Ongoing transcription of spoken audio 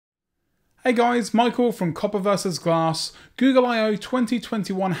Hey guys, Michael from Copper vs Glass. Google I/O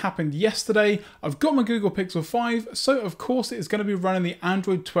 2021 happened yesterday. I've got my Google Pixel 5, so of course it is going to be running the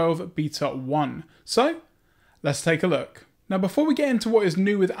Android 12 Beta 1. So, let's take a look. Now before we get into what is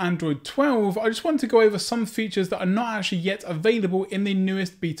new with Android 12, I just wanted to go over some features that are not actually yet available in the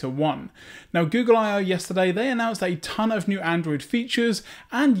newest Beta 1. Now Google I/O yesterday, they announced a ton of new Android features,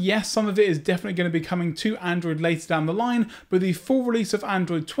 and yes, some of it is definitely going to be coming to Android later down the line, but the full release of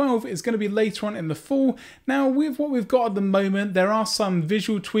Android 12 is going to be later on in the fall. Now with what we've got at the moment, there are some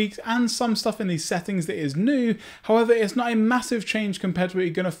visual tweaks and some stuff in the settings that is new. However, it's not a massive change compared to what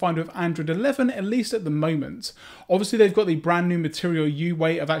you're going to find with Android 11, at least at the moment. Obviously they've got the brand new Material You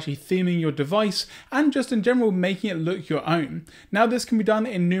way of actually theming your device and just in general making it look your own. Now this can be done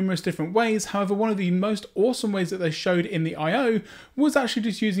in numerous different ways, however one of the most awesome ways that they showed in the I/O was actually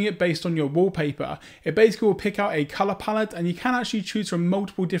just using it based on your wallpaper. It basically will pick out a color palette and you can actually choose from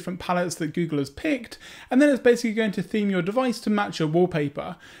multiple different palettes that Google has picked, and then it's basically going to theme your device to match your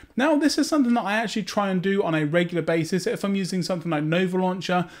wallpaper. Now this is something that I actually try and do on a regular basis if I'm using something like Nova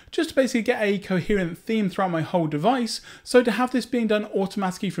Launcher, just to basically get a coherent theme throughout my whole device. So to have this being done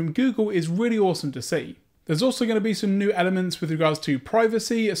automatically from Google is really awesome to see. There's also going to be some new elements with regards to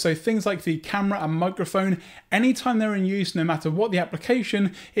privacy, so things like the camera and microphone, anytime they're in use, no matter what the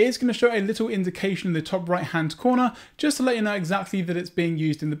application, it is going to show a little indication in the top right hand corner, just to let you know exactly that it's being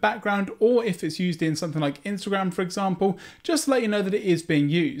used in the background, or if it's used in something like Instagram for example, just to let you know that it is being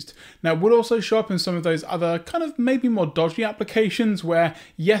used. Now it will also show up in some of those other kind of maybe more dodgy applications where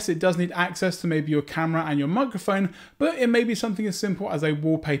yes, it does need access to maybe your camera and your microphone, but it may be something as simple as a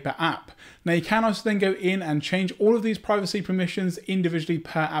wallpaper app. Now you can also then go in and change all of these privacy permissions individually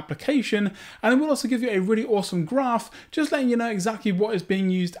per application, and it will also give you a really awesome graph just letting you know exactly what is being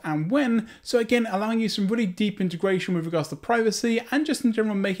used and when, so again allowing you some really deep integration with regards to privacy and just in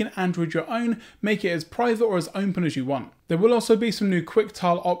general making Android your own, make it as private or as open as you want. There will also be some new quick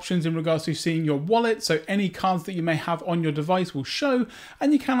tile options in regards to seeing your wallet, so any cards that you may have on your device will show,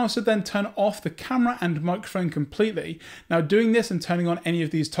 and you can also then turn off the camera and microphone completely. Now doing this and turning on any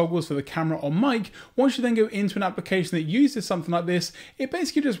of these toggles for the camera or mic, once you then go into an application that uses something like this, it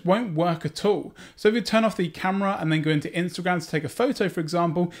basically just won't work at all. So if you turn off the camera and then go into Instagram to take a photo for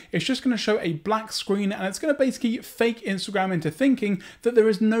example, it's just going to show a black screen and it's going to basically fake Instagram into thinking that there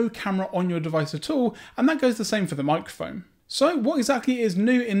is no camera on your device at all, and that goes the same for the microphone. So what exactly is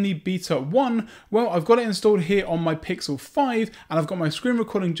new in the Beta 1? Well, I've got it installed here on my Pixel 5 and I've got my screen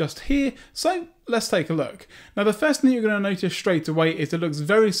recording just here, so let's take a look. Now the first thing you're going to notice straight away is it looks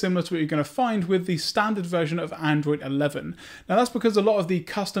very similar to what you're going to find with the standard version of Android 11. Now that's because a lot of the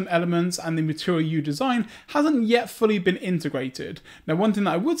custom elements and the Material You design hasn't yet fully been integrated. Now one thing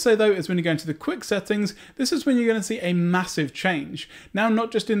that I would say though is when you go into the quick settings, this is when you're going to see a massive change. Now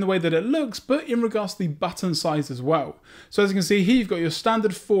not just in the way that it looks, but in regards to the button size as well. So as you can see here, you've got your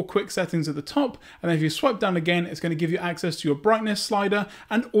standard 4 quick settings at the top, and then if you swipe down again, it's going to give you access to your brightness slider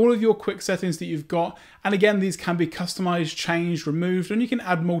and all of your quick settings that you've got, and again these can be customized, changed, removed, and you can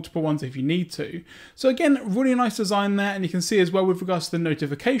add multiple ones if you need to. So again, really nice design there, and you can see as well with regards to the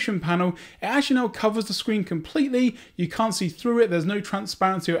notification panel, it actually now covers the screen completely. You can't see through it, there's no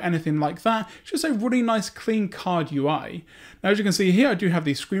transparency or anything like that. It's just a really nice clean card UI. Now as you can see here, I do have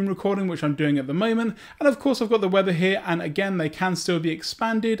the screen recording which I'm doing at the moment, and of course I've got the weather here, and again they can still be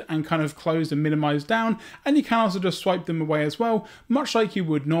expanded and kind of closed and minimized down, and you can also just swipe them away as well, much like you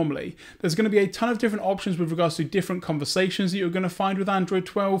would normally. There's going to be a ton of different options with regards to different conversations that you're going to find with Android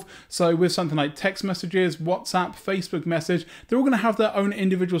 12. So with something like text messages, WhatsApp, Facebook message, they're all going to have their own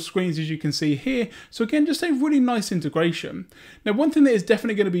individual screens as you can see here. So again, just a really nice integration. Now one thing that is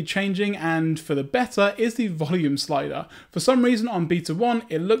definitely going to be changing, and for the better, is the volume slider. For some reason on Beta 1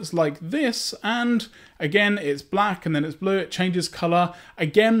 it looks like this, and again it's black and then it's blue, it changes color.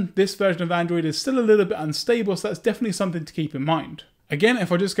 Again, this version of Android is still a little bit unstable, so that's definitely something to keep in mind. Again,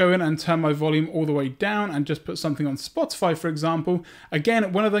 if I just go in and turn my volume all the way down and just put something on Spotify, for example,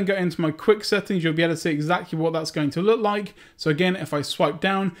 again, when I then go into my quick settings, you'll be able to see exactly what that's going to look like. So again, if I swipe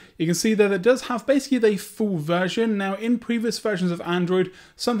down, you can see there that it does have basically the full version. Now, in previous versions of Android,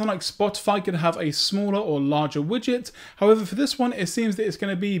 something like Spotify could have a smaller or larger widget. However, for this one, it seems that it's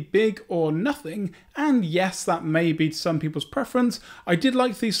going to be big or nothing. And yes, that may be some people's preference. I did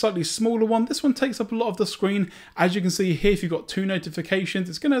like the slightly smaller one. This one takes up a lot of the screen. As you can see here, if you've got 2 notifications,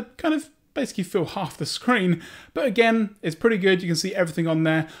 it's going to kind of basically fill half the screen, but again, it's pretty good. You can see everything on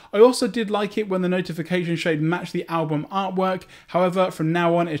there. I also did like it when the notification shade matched the album artwork. However, from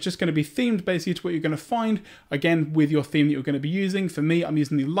now on, it's just going to be themed basically to what you're going to find, again, with your theme that you're going to be using. For me, I'm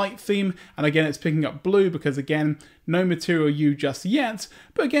using the light theme, and again, it's picking up blue because, again, no Material U just yet,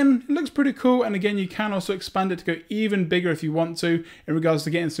 but again, it looks pretty cool, and again, you can also expand it to go even bigger if you want to, in regards to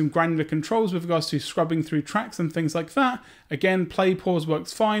getting some granular controls with regards to scrubbing through tracks and things like that. Again, play, pause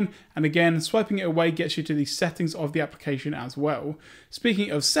works fine, and again, swiping it away gets you to the settings of the application as well.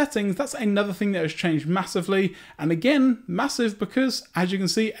 Speaking of settings, that's another thing that has changed massively, and again, massive because, as you can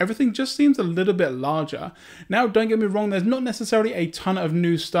see, everything just seems a little bit larger. Now, don't get me wrong, there's not necessarily a ton of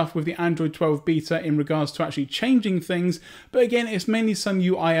new stuff with the Android 12 beta in regards to actually changing things, but again, it's mainly some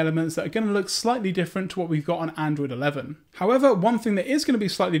UI elements that are going to look slightly different to what we've got on Android 11. However, one thing that is going to be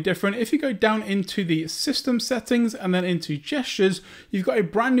slightly different, if you go down into the system settings and then into gestures, you've got a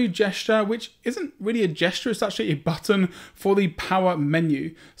brand new gesture, which isn't really a gesture, it's actually a button for the power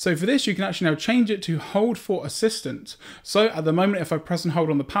menu. So for this, you can actually now change it to hold for assistant. So at the moment, if I press and hold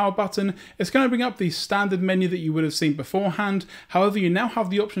on the power button, it's going to bring up the standard menu that you would have seen beforehand. However, you now have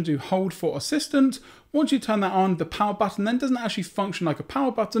the option to hold for assistant. Once you turn that on, the power button then doesn't actually function like a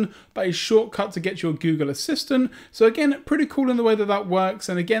power button, but a shortcut to get your Google Assistant. So again, pretty cool in the way that that works.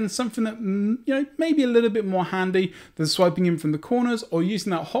 And again, something that, maybe a little bit more handy than swiping in from the corners or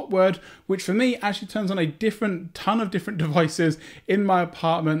using that hot word, which for me actually turns on a ton of different devices in my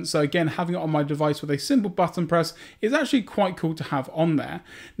apartment. So again, having it on my device with a simple button press is actually quite cool to have on there.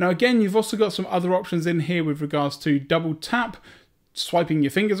 Now again, you've also got some other options in here with regards to double tap, swiping your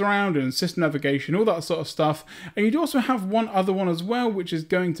fingers around and system navigation, all that sort of stuff. And you'd also have one other one as well, which is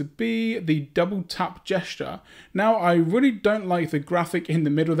going to be the double tap gesture. Now, I really don't like the graphic in the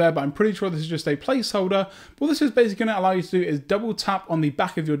middle there, but I'm pretty sure this is just a placeholder. What this is basically going to allow you to do is double tap on the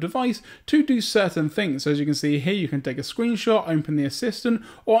back of your device to do certain things. So as you can see here, you can take a screenshot, open the assistant,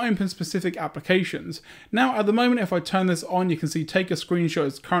 or open specific applications. Now, at the moment, if I turn this on, you can see take a screenshot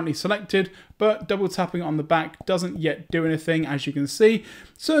is currently selected, but double tapping on the back doesn't yet do anything, as you can see.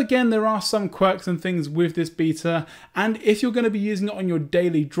 So again, there are some quirks and things with this beta, and if you're going to be using it on your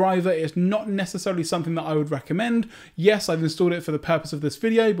daily driver, it's not necessarily something that I would recommend. Yes, I've installed it for the purpose of this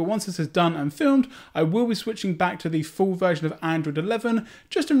video, but once this is done and filmed, I will be switching back to the full version of Android 11,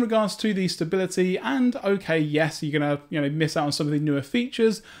 just in regards to the stability. And okay, yes, you're gonna miss out on some of the newer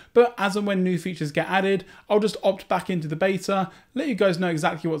features, but as and when new features get added, I'll just opt back into the beta, let you guys know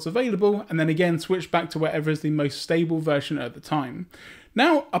exactly what's available, and then again switch back to whatever is the most stable version at the time.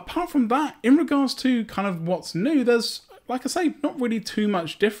 Now, apart from that, in regards to kind of what's new, there's, like I say, not really too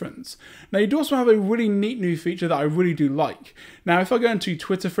much difference. Now, you do also have a really neat new feature that I really do like. Now, if I go into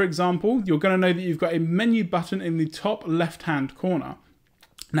Twitter, for example, you're going to know that you've got a menu button in the top left-hand corner.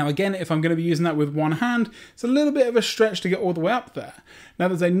 Now again, if I'm going to be using that with one hand, it's a little bit of a stretch to get all the way up there. Now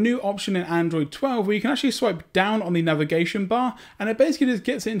there's a new option in Android 12 where you can actually swipe down on the navigation bar, and it basically just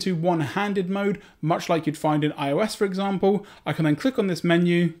gets it into one-handed mode, much like you'd find in iOS, for example. I can then click on this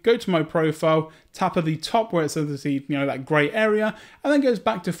menu, go to my profile, tap at the top where it says that grey area, and then goes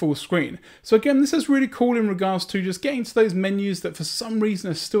back to full screen. So again, this is really cool in regards to just getting to those menus that for some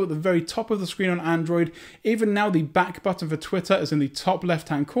reason are still at the very top of the screen on Android. Even now, the back button for Twitter is in the top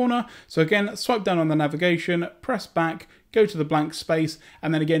left-hand corner. So again, swipe down on the navigation, press back, go to the blank space,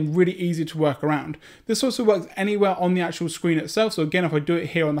 and then again, really easy to work around. This also works anywhere on the actual screen itself. So again, if I do it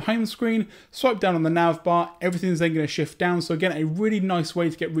here on the home screen, swipe down on the nav bar, everything's then going to shift down. So again, a really nice way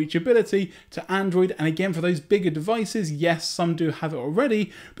to get reachability to Android. And again, for those bigger devices, yes, some do have it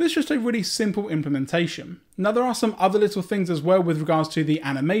already, but it's just a really simple implementation. Now there are some other little things as well with regards to the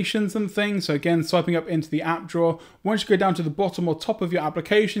animations and things. So again, swiping up into the app drawer, once you go down to the bottom or top of your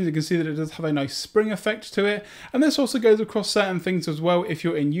applications, you can see that it does have a nice spring effect to it. And this also goes across certain things as well. If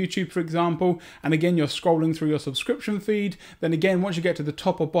you're in YouTube, for example, and again, you're scrolling through your subscription feed, then again, once you get to the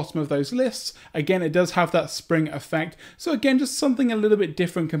top or bottom of those lists, again, it does have that spring effect. So again, just something a little bit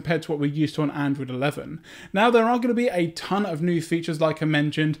different compared to what we're used to on Android 11. Now there are going to be a ton of new features like I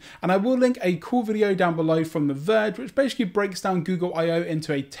mentioned, and I will link a cool video down below from The Verge, which basically breaks down Google I/O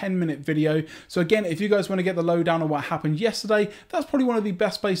into a 10-minute video. So again, if you guys want to get the lowdown on what happened yesterday, that's probably one of the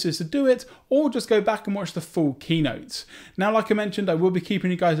best places to do it, or just go back and watch the full keynote. Now, like I mentioned, I will be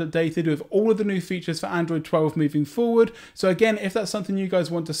keeping you guys updated with all of the new features for Android 12 moving forward. So again, if that's something you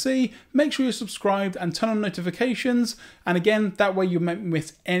guys want to see, make sure you're subscribed and turn on notifications. And again, that way you won't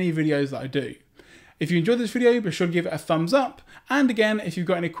miss any videos that I do. If you enjoyed this video, be sure to give it a thumbs up. And again, if you've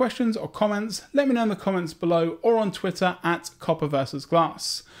got any questions or comments, let me know in the comments below or on Twitter at Copper vs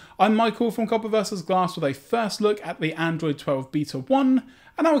Glass. I'm Michael from Copper vs Glass with a first look at the Android 12 Beta 1,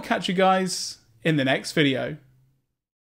 and I will catch you guys in the next video.